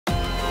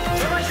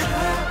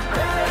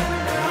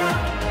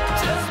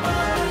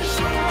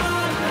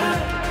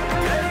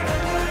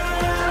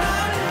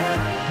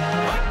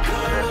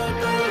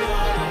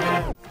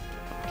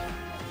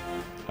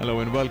Hello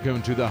and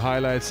welcome to the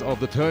highlights of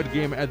the third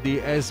game at the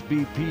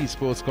SBP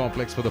Sports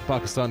Complex for the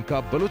Pakistan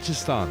Cup,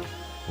 Balochistan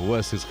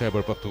versus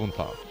Khyber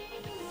Pakhtunkhwa.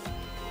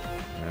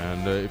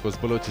 And it was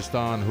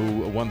Balochistan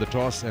who won the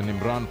toss, and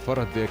Imran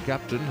Farhat, their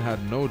captain,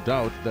 had no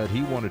doubt that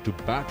he wanted to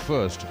bat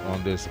first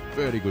on this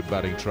very good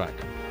batting track.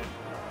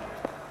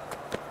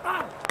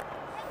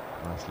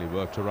 Nicely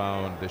worked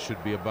around. There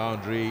should be a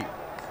boundary.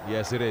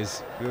 Yes, it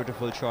is.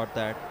 Beautiful shot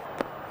that.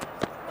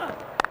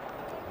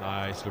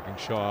 Nice looking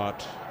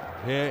shot.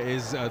 Here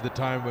is the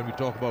time when we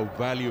talk about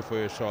value for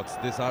your shots.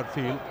 This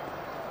outfield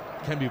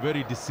can be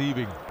very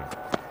deceiving.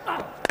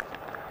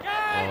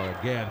 Oh,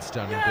 again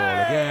standing tall.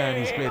 Again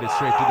he's played it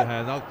straight to the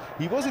hand. Now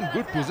he was in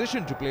good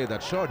position to play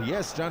that shot.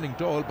 Yes, standing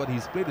tall, but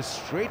he's played it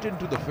straight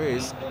into the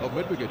face of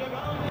mid-wicket.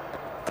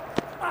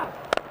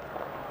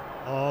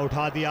 और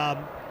उठा दिया,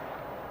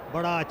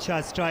 बड़ा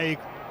अच्छा strike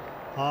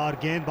और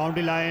गेंद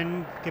boundary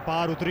line के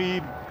पार उतरी.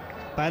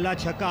 पहला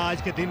छक्का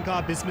आज के दिन का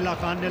बिस्मिल्लाह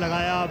खान ने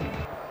लगाया.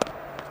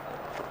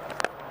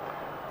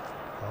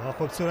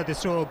 खूबसूरत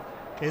स्ट्रोक.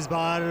 इस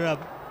बार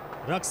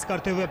रक्स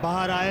करते हुए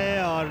बाहर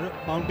आए और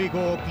बाउंड्री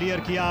को क्लियर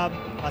किया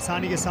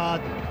आसानी के साथ.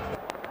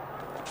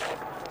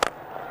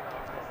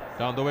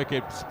 Down the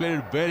wicket, split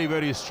it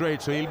very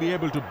straight, so he'll be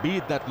able to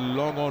beat that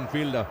long on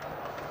fielder.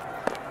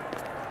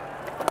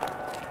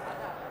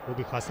 वो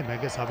भी खासे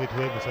महंगे साबित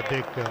हुए.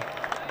 मुसद्दिक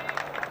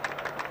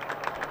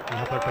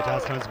यहाँ पर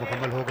 50 रन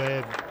मुकम्मल हो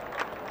गए.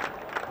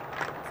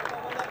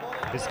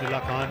 बिस्मिल्लाह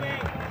खान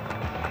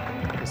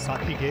के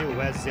साथी के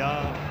उवैस ज़िया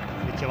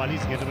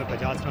 44 गेंदों में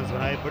 50 रन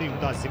बनाए. बड़ी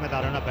उम्दा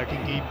जिम्मेदाराना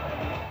बैटिंग की.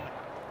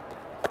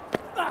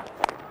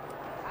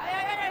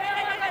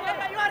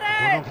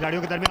 दोनों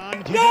खिलाड़ियों के दरमियान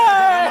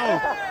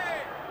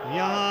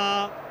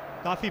यहाँ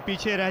काफ़ी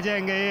पीछे रह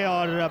जाएंगे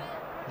और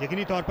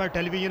यकीनी तौर पर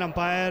टेलीविजन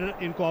अंपायर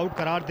इनको आउट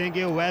करार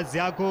देंगे. उवैस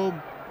ज़िया को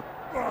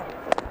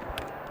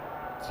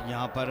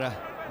यहाँ पर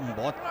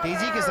बहुत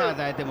तेजी के साथ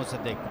आए थे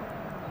मुसद्दिक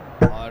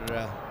और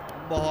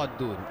बहुत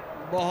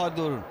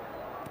दूर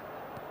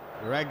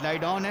रेड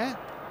लाइट ऑन है.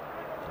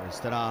 तो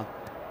इस तरह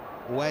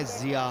उवैस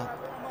ज़िया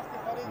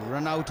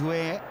रन आउट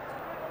हुए हैं.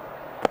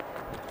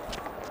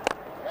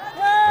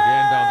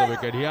 Again down the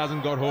wicket, he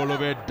hasn't got hold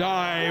of it.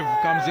 Dive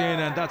comes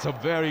in, and that's a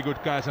very good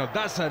catch. Now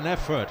that's an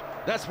effort.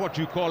 That's what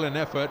you call an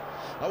effort.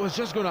 I was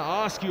just going to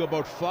ask you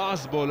about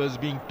fast bowlers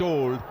being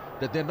told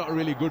that they're not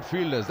really good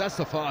fielders. That's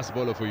the fast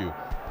bowler for you.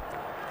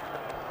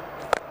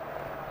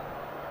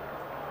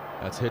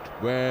 That's hit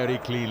very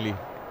cleanly.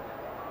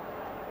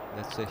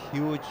 That's a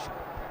huge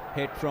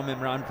hit from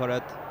Imran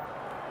Farhat.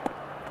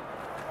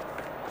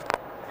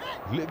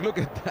 Look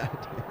at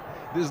that.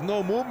 There's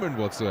no movement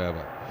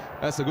whatsoever.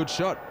 That's a good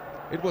shot.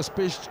 It was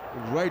pitched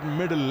right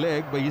middle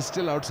leg, but he's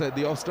still outside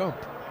the off stump.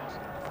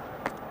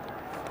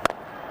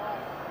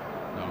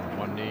 Down on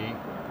one knee.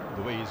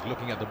 The way he's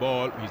looking at the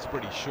ball, he's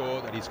pretty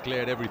sure that he's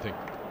cleared everything.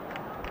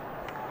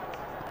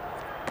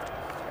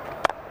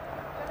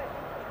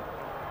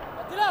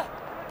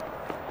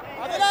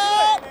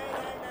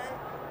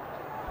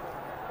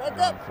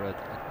 Farhat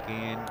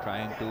again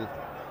trying to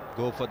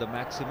go for the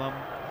maximum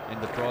in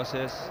the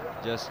process,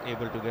 just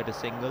able to get a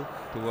single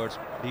towards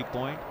the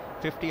point.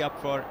 50 up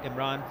for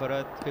Imran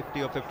Farhat,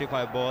 50 or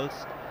 55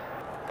 balls.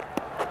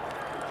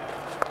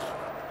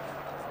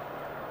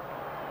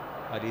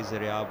 Ali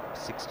Zaryab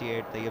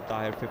 68, Tayyib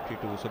Tahir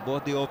 52. So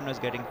both the openers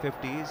getting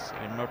 50s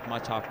and not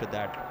much after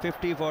that.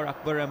 50 for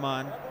Akbar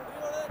Rahman,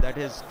 that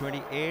is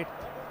 28th.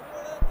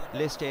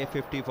 List A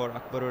 50 for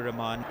Akbar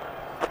Rahman.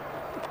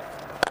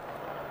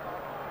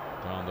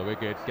 Down the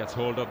wicket, gets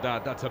hold of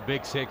that. That's a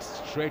big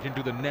six, straight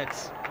into the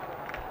nets.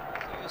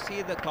 You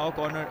see the cow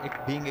corner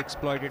being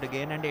exploited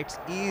again, and it's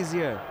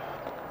easier.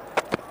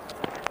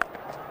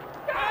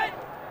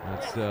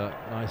 That's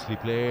nicely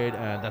played,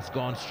 and that's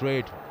gone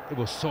straight. It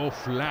was so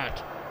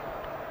flat,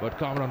 but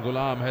Kamran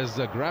Ghulam has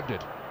grabbed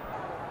it.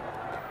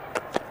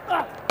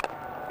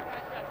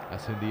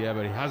 That's in the air,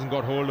 but he hasn't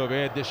got hold of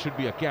it. This should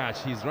be a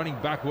catch. He's running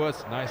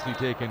backwards. Nicely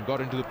taken.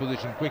 Got into the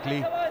position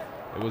quickly.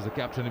 It was the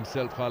captain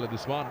himself, Khalid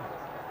Usman.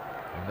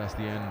 And that's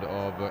the end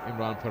of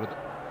Imran Farhat.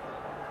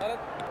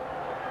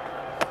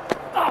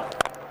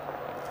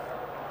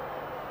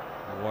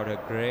 What a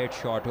great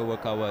shot over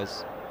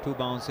covers. 2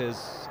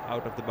 bounces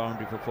out of the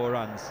boundary for 4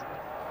 runs.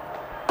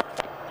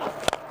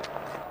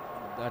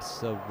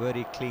 That's a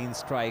very clean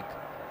strike.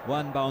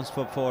 1 bounce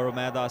for 4.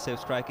 Umaid Asif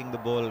striking the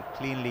ball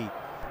cleanly.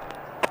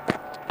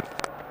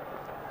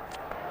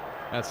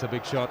 That's a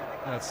big shot.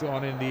 That's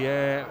on in the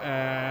air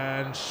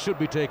and should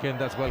be taken.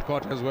 That's well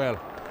caught as well.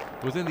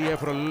 Was in the air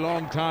for a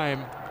long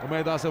time.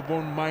 Umaid Asif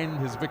won't mind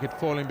his wicket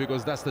falling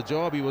because that's the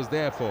job he was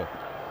there for.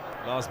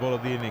 Last ball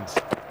of the innings.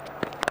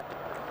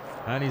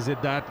 And he's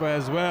hit that way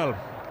as well.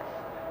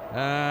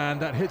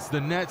 And that hits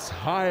the nets,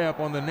 high up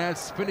on the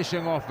nets,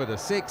 finishing off with a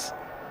 6.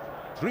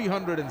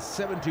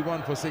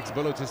 371 for 6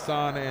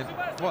 Balochistan, and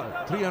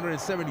well,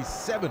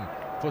 377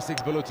 for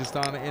 6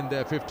 Balochistan in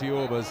their 50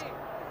 overs.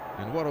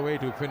 And what a way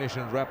to finish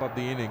and wrap up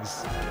the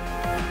innings.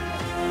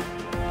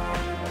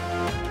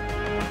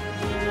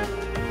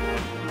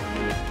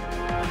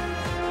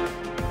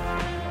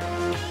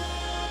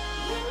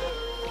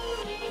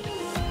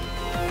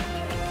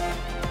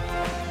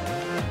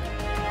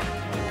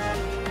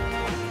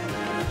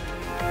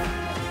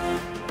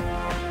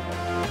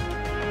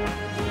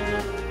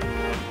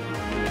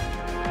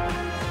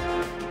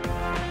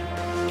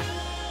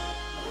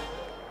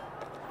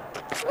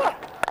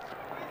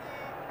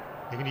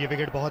 लेकिन ये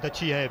wicket बहुत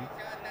अच्छी है।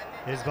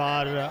 इस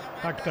बार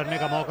cut करने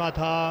का मौका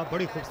था,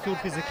 बड़ी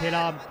खूबसूरती से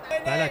खेला,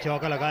 पहला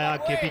चौका लगाया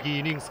केपी की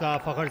इनिंग्स का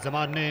फखर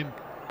जमान ने,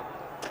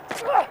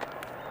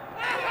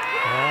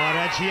 और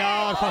अछिया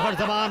और फखर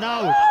जमान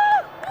आउट।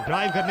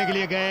 ड्राइव करने के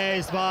लिए गए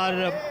इस बार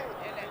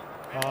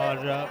और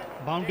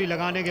बाउंड्री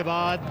लगाने के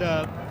बाद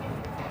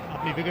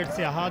अपनी विकेट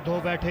से हाथ धो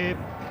बैठे।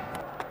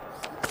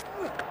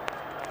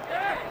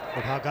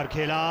 उठाकर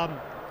खेला,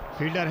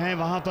 फील्डर हैं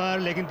वहां पर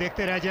लेकिन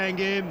देखते रह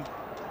जाएंगे,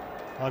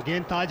 और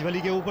गेंद ताज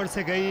वली के ऊपर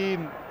से गई।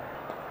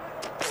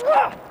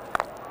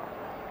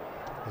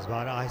 इस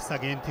बार आहिस्ता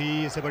गेंद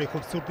थी, इसे बड़ी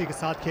खूबसूरती के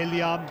साथ खेल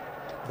दिया।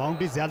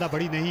 बाउंड्री ज्यादा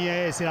बड़ी नहीं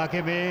है इस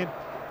इलाके में,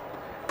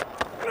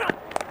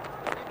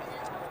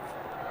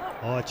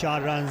 और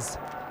 4 रन्स।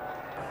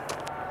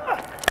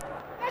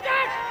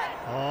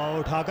 और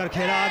उठाकर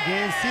खेला,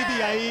 गेंद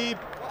सीधी आई,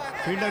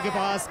 फील्डर के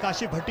पास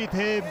काशिफ भट्टी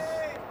थे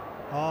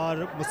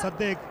और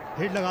मुसद्दिक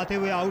हिट लगाते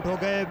हुए आउट हो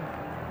गए।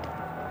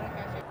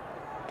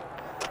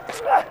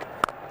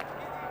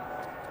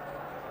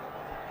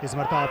 इस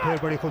मरतबा फिर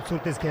बड़ी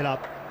खूबसूरती से खेला,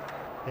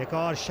 एक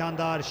और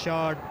शानदार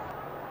shot.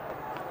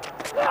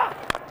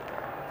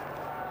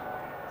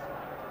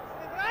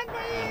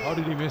 How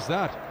did he miss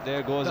that?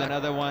 There goes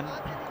another one.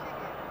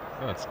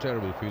 That's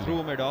terrible fielding.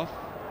 Threw mid off.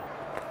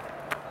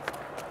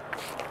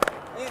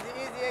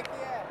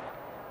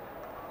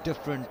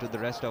 Different to the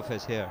rest of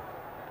his hair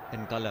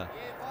in color.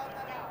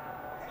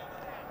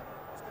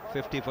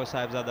 50 for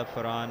Saibzada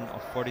Farhan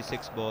of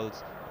 46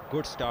 balls.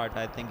 Good start.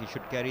 I think he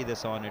should carry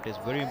this on. It is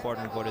very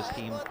important for his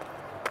team.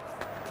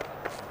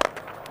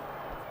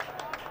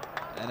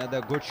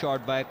 Another good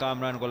shot by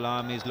Kamran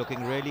Ghulam. He's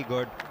looking really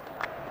good.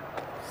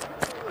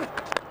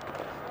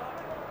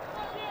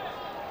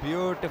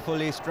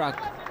 Beautifully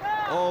struck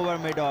over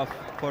mid-off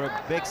for a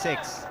big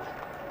 6.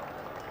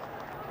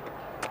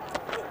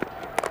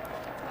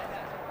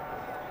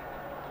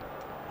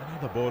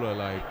 Another bowler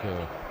like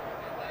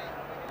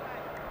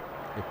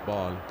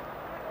Iqbal.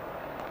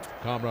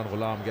 Kamran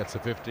Ghulam gets a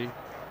 50.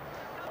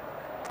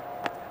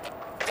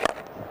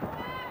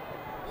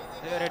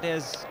 There it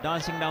is,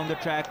 dancing down the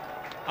track,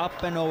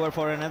 up and over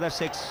for another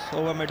 6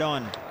 over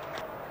mid-on.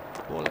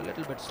 Ball a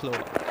little bit slow.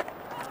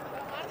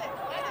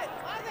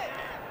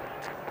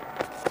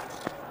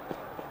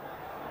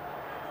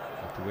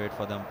 Have to wait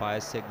for the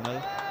umpire's signal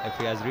if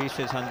he has reached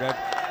his 100.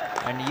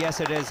 And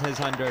yes, it is his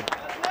 100.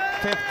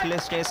 5th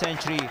list A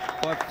century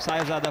for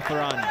Saibzada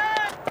Farhan.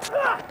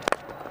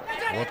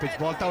 वो pitch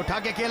ball था, उठा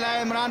के खेला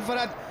है इमरान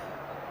फरद,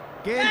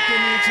 गेंद के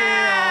नीचे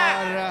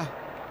और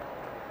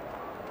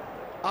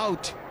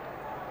आउट।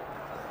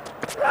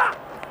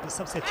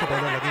 सबसे अच्छे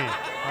बॉलर लगे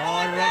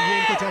और ये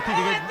इनको चौथी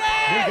विकेट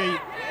मिल गई।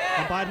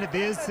 अंपायर ने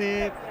देर से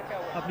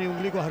अपनी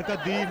उंगली को हरकत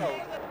दी।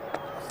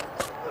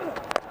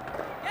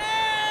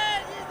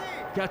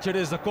 Catch it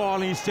is the call.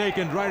 He's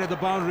taken right at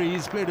the boundary.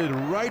 He's played it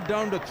right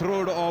down the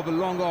throat of a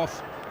long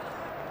off.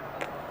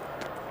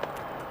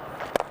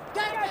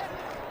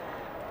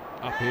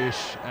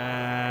 Upish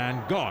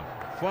and gone.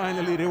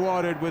 Finally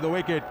rewarded with a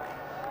wicket.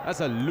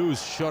 That's a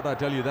loose shot, I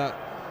tell you that.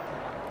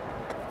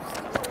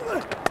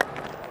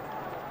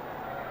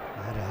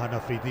 Rehan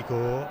Afridi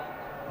को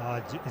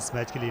आज इस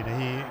match के लिए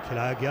नहीं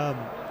खिलाया गया।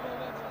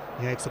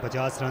 यहाँ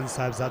 150 run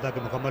Sahibzada के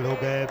मुकम्मल हो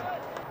गए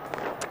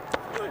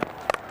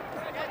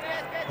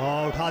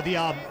और उठा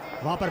दिया।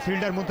 वहां पर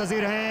फील्डर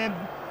मुंतजिर हैं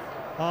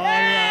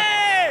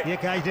और ये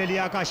कैच ले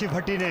लिया काशिफ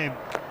भट्टी ने।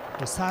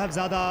 तो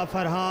साहिबजादा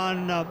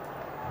फरहान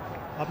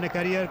अपने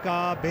करियर का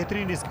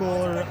बेहतरीन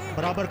स्कोर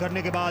बराबर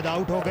करने के बाद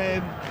आउट हो गए।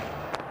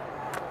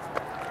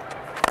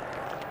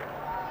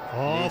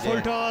 और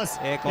फुल टॉस,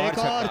 एक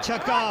और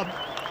छक्का।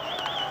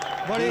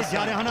 बड़ी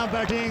जारहाना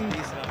बैटिंग।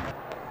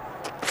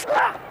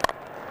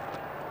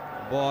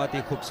 बहुत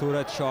ही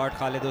खूबसूरत शॉट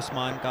खालिद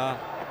उस्मान का,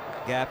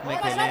 गैप में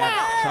खेले हैं।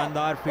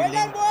 शानदार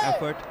फील्डिंग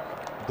एफर्ट,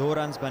 2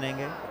 रन्स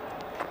बनेंगे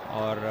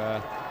और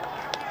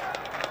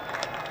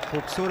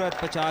खूबसूरत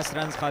 50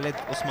 रन खालिद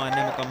उस्मान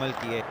ने मुकम्मल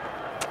किए।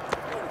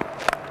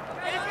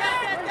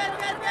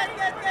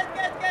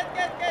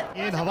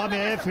 गेंद हवा में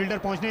है, फील्डर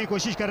पहुंचने की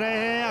कोशिश कर रहे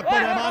हैं।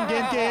 अकबर रहमान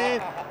गेंद के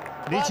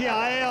नीचे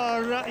आए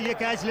और ये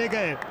कैच ले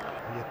गए।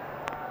 ये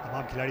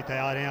तमाम खिलाड़ी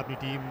तैयार हैं, अपनी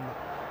टीम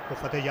को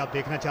फतेह याब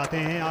देखना चाहते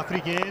हैं। आखिरी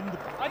गेंद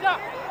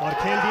और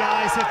खेल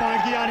दिया इसे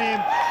पॉइंट की जानिब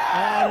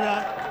और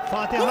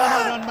फातिहाना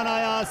रन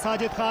बनाया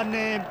साजिद खान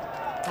ने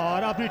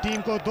और अपनी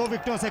टीम को 2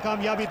 विकेटों से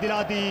कामयाबी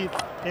दिला दी।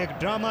 एक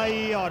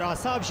ड्रामाई और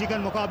आसाब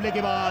शिकन मुकाबले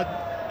के बाद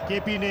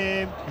केपी ने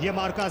ये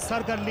मार्का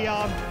सर कर लिया।